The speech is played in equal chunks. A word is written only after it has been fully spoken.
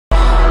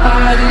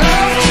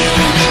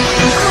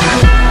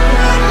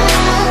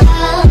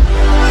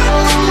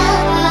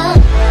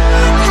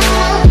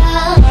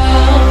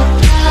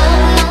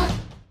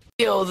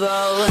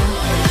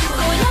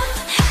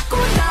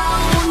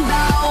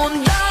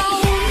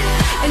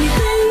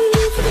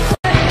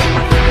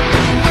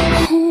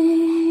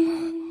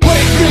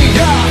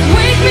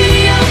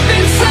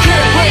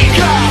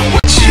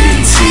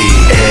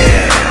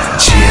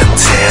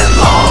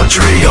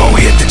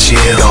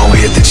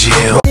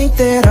I think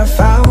that I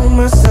found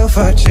myself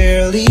a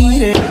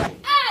cheerleader.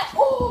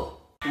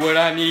 What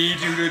I need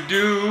you to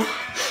do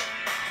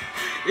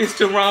is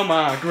to round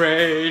my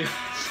grade.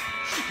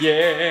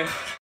 Yeah.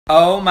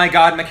 Oh my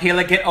god,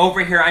 Michaela, get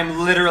over here. I'm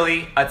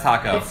literally a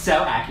taco. It's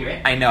so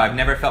accurate. I know, I've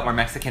never felt more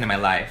Mexican in my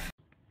life.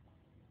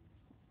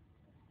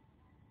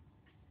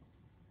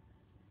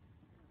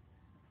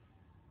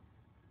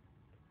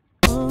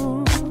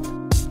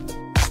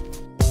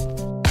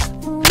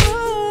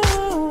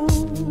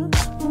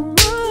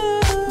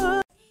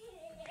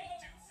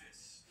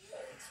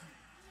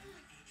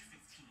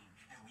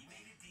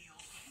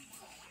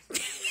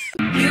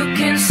 You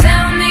can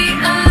sound the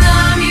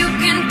alarm, you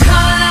can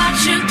call out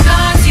your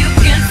guards, you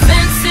can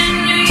fence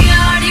in your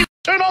yard.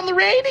 Turn on the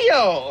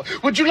radio.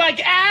 Would you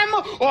like am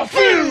or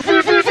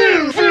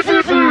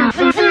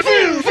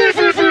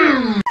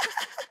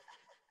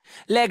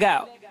Leg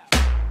out.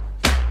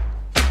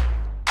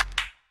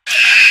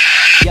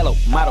 Yellow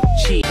model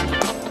cheek.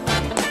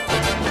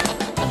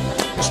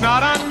 It's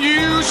not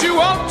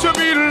unusual to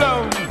be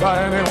loved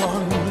by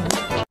anyone.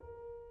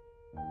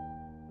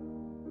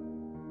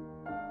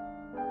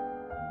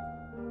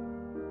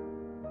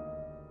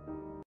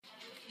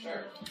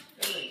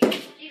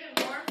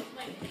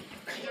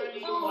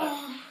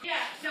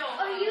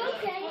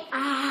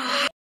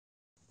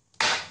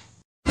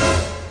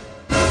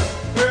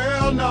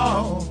 Well,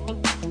 no,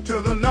 to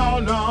the no,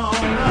 no,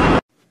 no.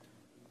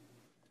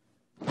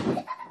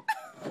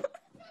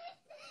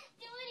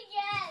 Do it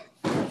again.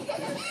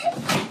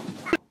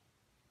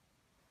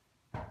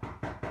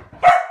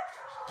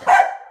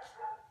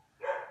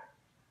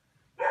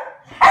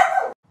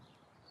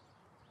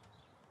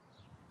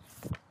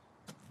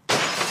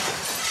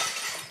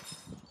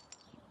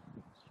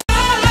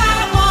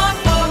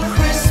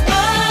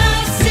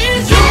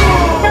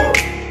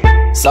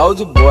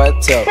 Soldier boy,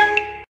 tough.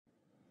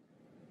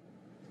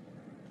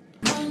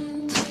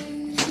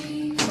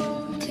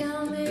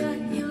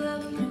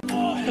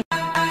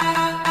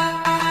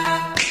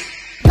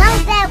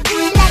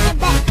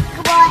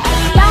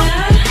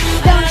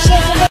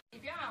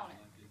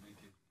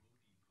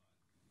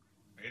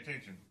 Pay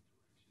attention.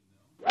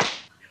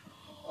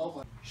 Oh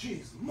my,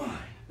 she's mine.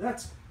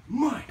 That's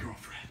my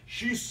girlfriend.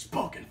 She's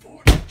spoken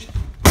for.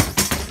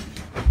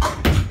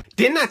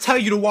 Didn't I tell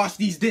you to wash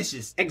these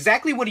dishes?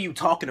 Exactly what are you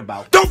talking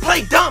about? Don't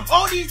play dumb!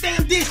 All these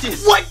damn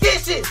dishes! What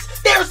dishes?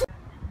 There's...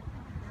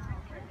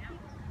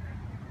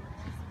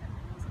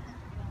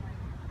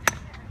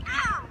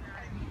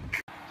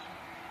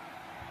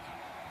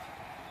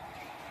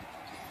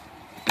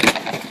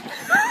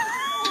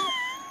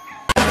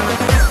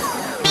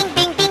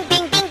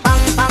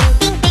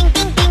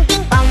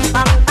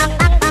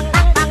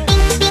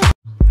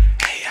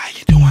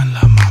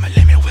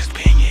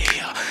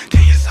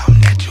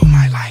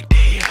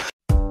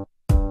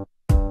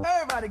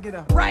 Get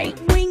up. Right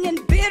wing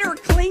and bitter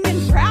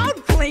clinging proud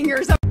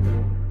clingers.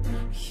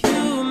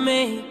 You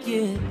make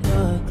it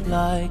look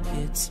like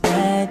it's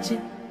magic.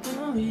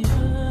 Oh,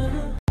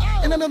 yeah.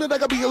 And I know that I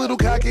gotta be a little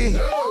cocky.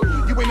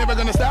 You ain't never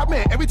gonna stop me.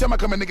 Every time I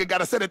come a nigga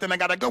gotta set it, then I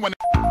gotta go in.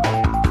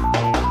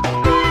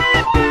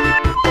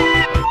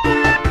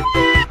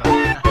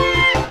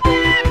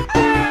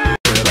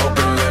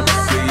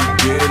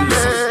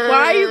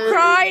 Why are you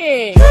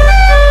crying?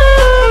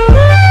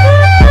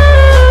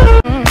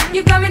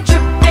 You got me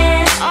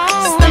tripping,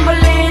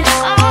 stumbling,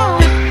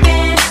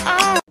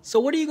 So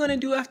what are you gonna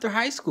do after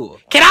high school?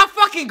 Can I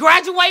fucking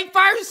graduate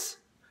first?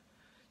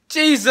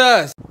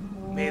 Jesus.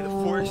 May the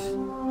force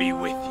be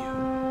with you.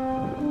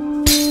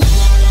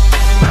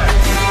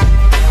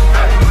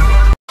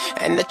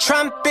 And the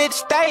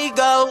trumpets, they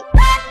go.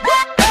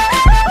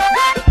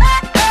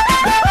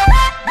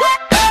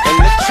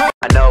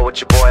 I know what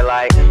your boy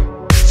like.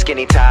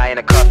 Skinny tie and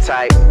a cuff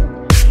tight.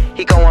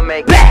 He gon'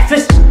 make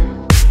Breakfast.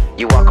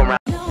 You walk around.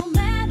 no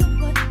matter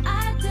what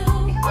I do,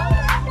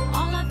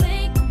 all I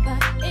think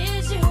about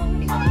is you.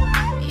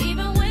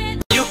 Even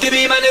when You can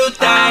be my new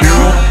thing.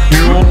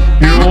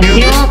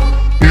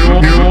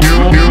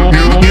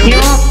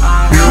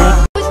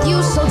 with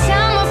you, so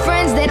tell my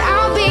friends that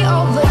I'll be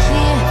over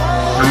here.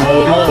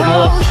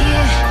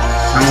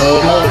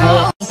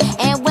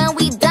 And when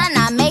we done,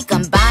 I make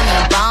them buy me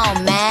a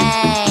bone,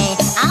 man.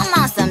 I'm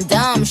on some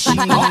dumb shit.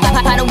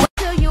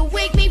 Till you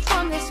wake me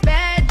from this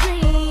bad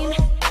dream.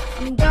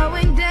 I'm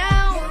going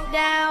down,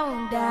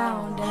 down,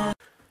 down, down.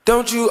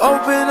 Don't you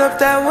open up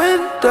that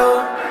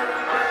window.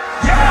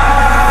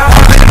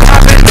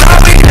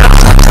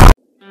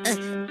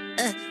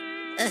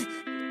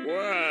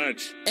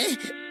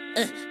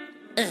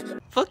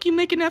 Fuck you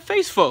making that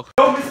face for?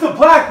 Yo, Mr.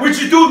 Black,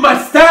 what'd you do with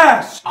my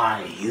stash?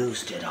 I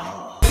used it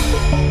all.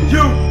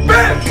 You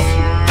bitch!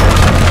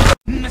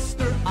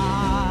 Mr.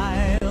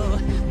 I'll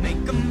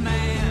make a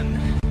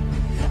man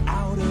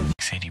out of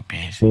City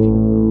bitch.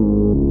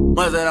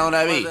 What's that on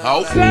that beat?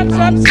 Oh. Slap,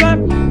 slap, slap,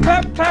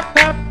 clap, clap,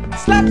 clap,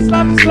 slap,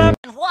 slap, slap.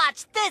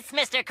 Watch this,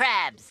 Mr.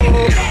 Krabs.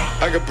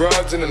 I got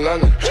broads in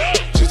Atlanta,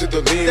 just at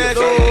the lean,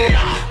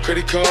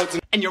 credit cards.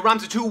 And your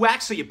rhymes are too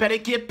whack, so you better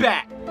get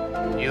back.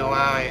 You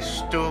are a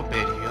stupid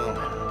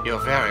human. You're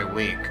very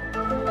weak.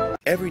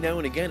 Every now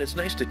and again, it's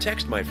nice to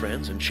text my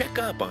friends and check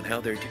up on how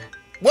they're doing.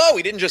 Whoa,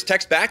 he didn't just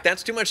text back?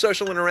 That's too much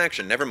social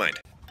interaction. Never mind.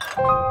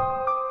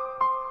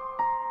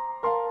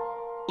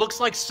 Looks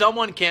like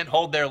someone can't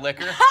hold their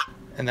liquor.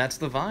 And that's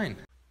the Vine.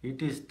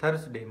 It is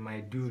Thursday, my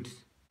dudes.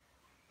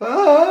 You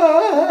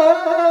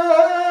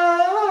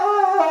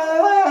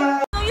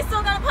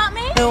still gonna pump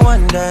me?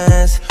 One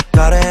dance,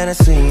 got a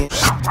Hennessy.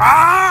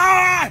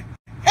 Ah!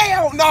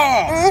 Hell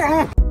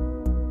no!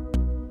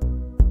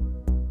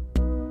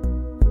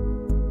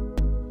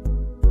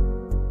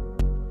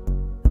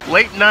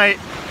 Late night,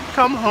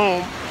 come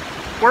home,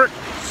 work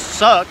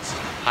sucks.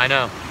 I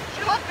know.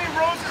 She left me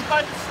roses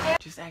by the stairs.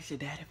 Just ask your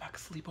dad if I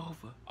could sleep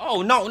over.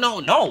 Oh,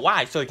 no.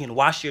 Why? So you can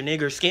wash your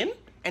nigger skin?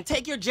 And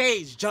take your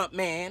J's, jump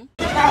man.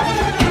 You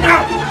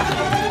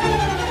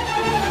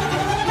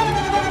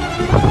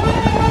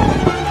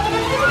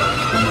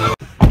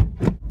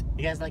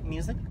guys like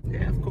music?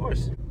 Yeah, of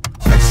course.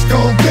 X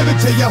gon' give it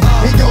to ya.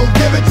 He gon'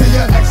 give it to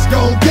ya. X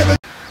gon' give it.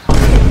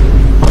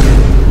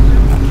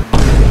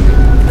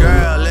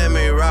 Girl, let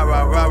me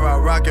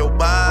rock your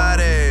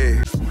body.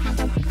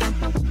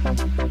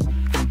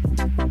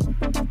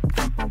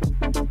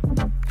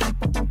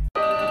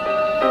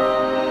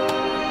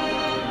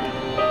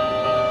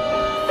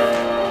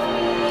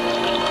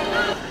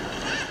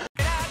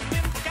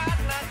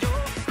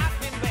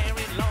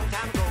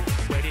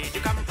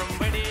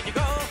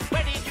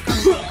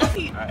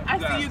 I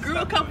see you grew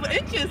a couple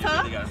inches,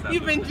 huh?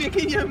 You've been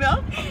drinking your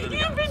milk?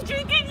 You've been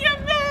drinking your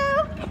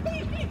milk!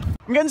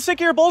 I'm getting sick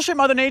of your bullshit,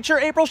 Mother Nature.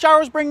 April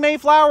showers bring May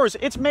flowers.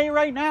 It's May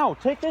right now.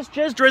 Take this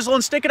jizz drizzle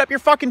and stick it up your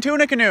fucking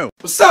tuna canoe.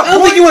 What's up? I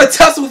don't think you want to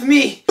tussle with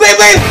me. Blade,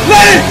 let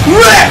it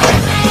rip!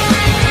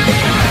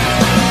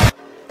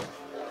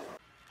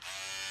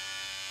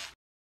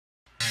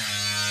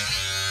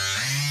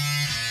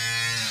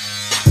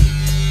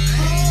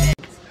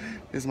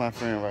 This is my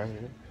friend right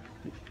here.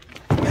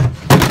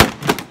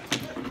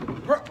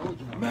 Bro,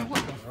 man,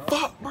 what the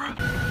fuck, bro?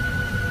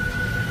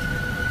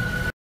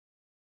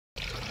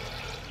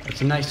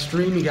 It's a nice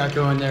stream you got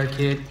going there,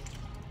 kid.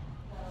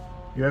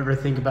 You ever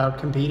think about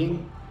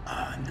competing?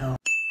 No.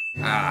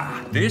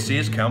 Ah, this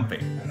is comfy.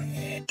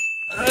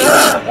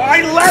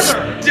 Why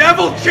leather?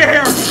 Devil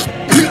chair!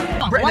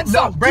 What's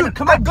up, Brandon?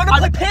 Come on, I'm gonna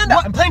play Panda.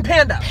 I'm playing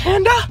Panda.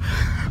 Panda.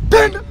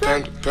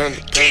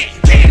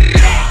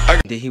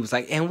 Then he was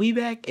like, and we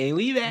back?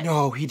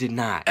 No, he did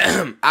not.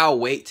 I'll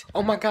wait.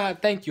 Oh my God,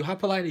 thank you. How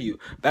polite are you?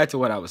 Back to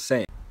what I was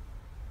saying.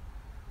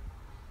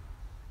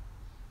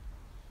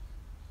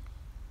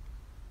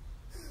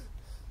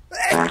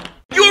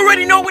 You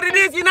already know what it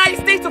is, United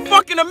States of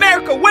fucking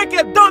America. Wake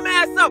your dumb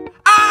ass up.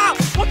 Ah,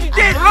 what you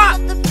did, huh?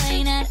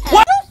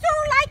 What? You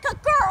sound like a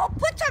girl.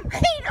 Put your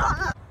feet on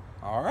her.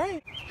 All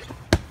right.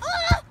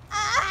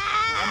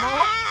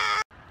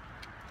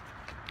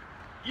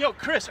 Yo,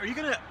 Chris, are you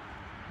gonna...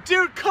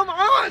 Dude, come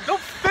on!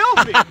 Don't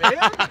film me,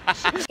 man!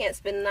 Can't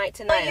spend the night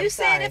tonight. You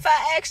said if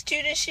I asked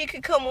you that she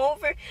could come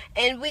over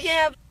and we can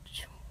have...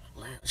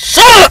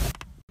 Shut up!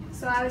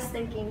 So I was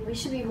thinking we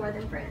should be more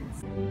than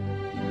friends.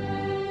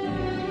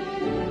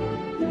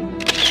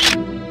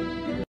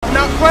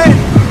 Not playing!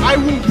 I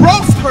will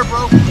roast her,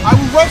 bro! I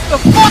will roast the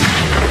fuck!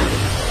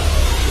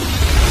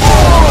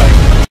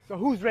 Oh! So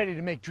who's ready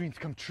to make dreams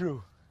come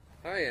true?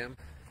 I am.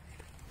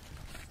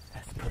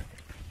 That's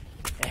perfect.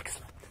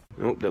 Excellent.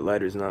 Nope, that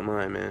lighter's not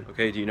mine, man.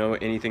 Okay, do you know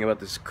anything about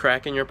this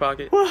crack in your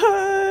pocket?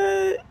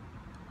 What?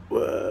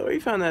 Whoa, where you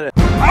found that at?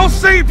 I'll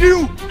save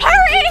you!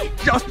 Hurry!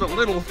 Just a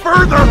little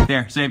further!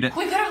 There, saved it.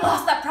 We could have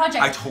lost that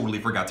project. I totally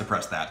forgot to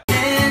press that.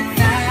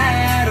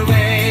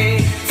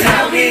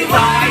 Tell me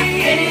why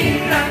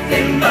ain't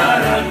nothing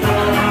but a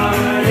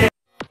party.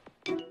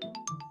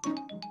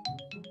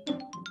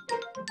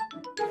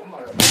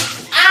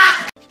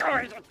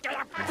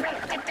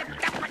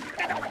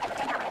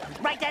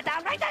 Write that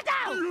down, write that down!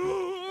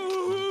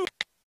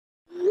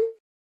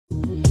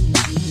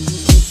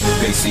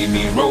 They see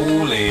me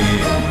rolling,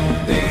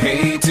 they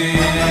hate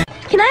it.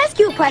 Can I ask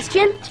you a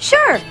question?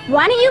 Sure.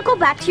 Why don't you go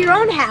back to your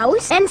own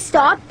house and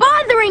stop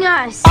bothering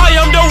us? I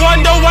am the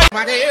one.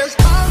 My ears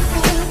come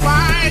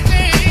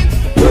fighting.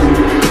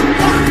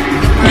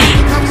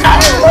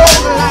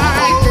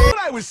 When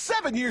I was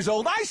 7 years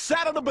old, I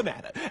sat on a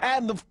banana.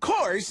 And of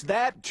course,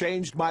 that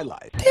changed my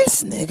life.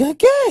 This nigga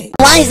gay.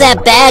 Why is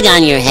that bag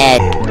on your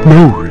head?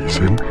 No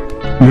reason.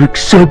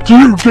 Except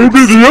you gave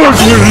me the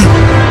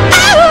ugly.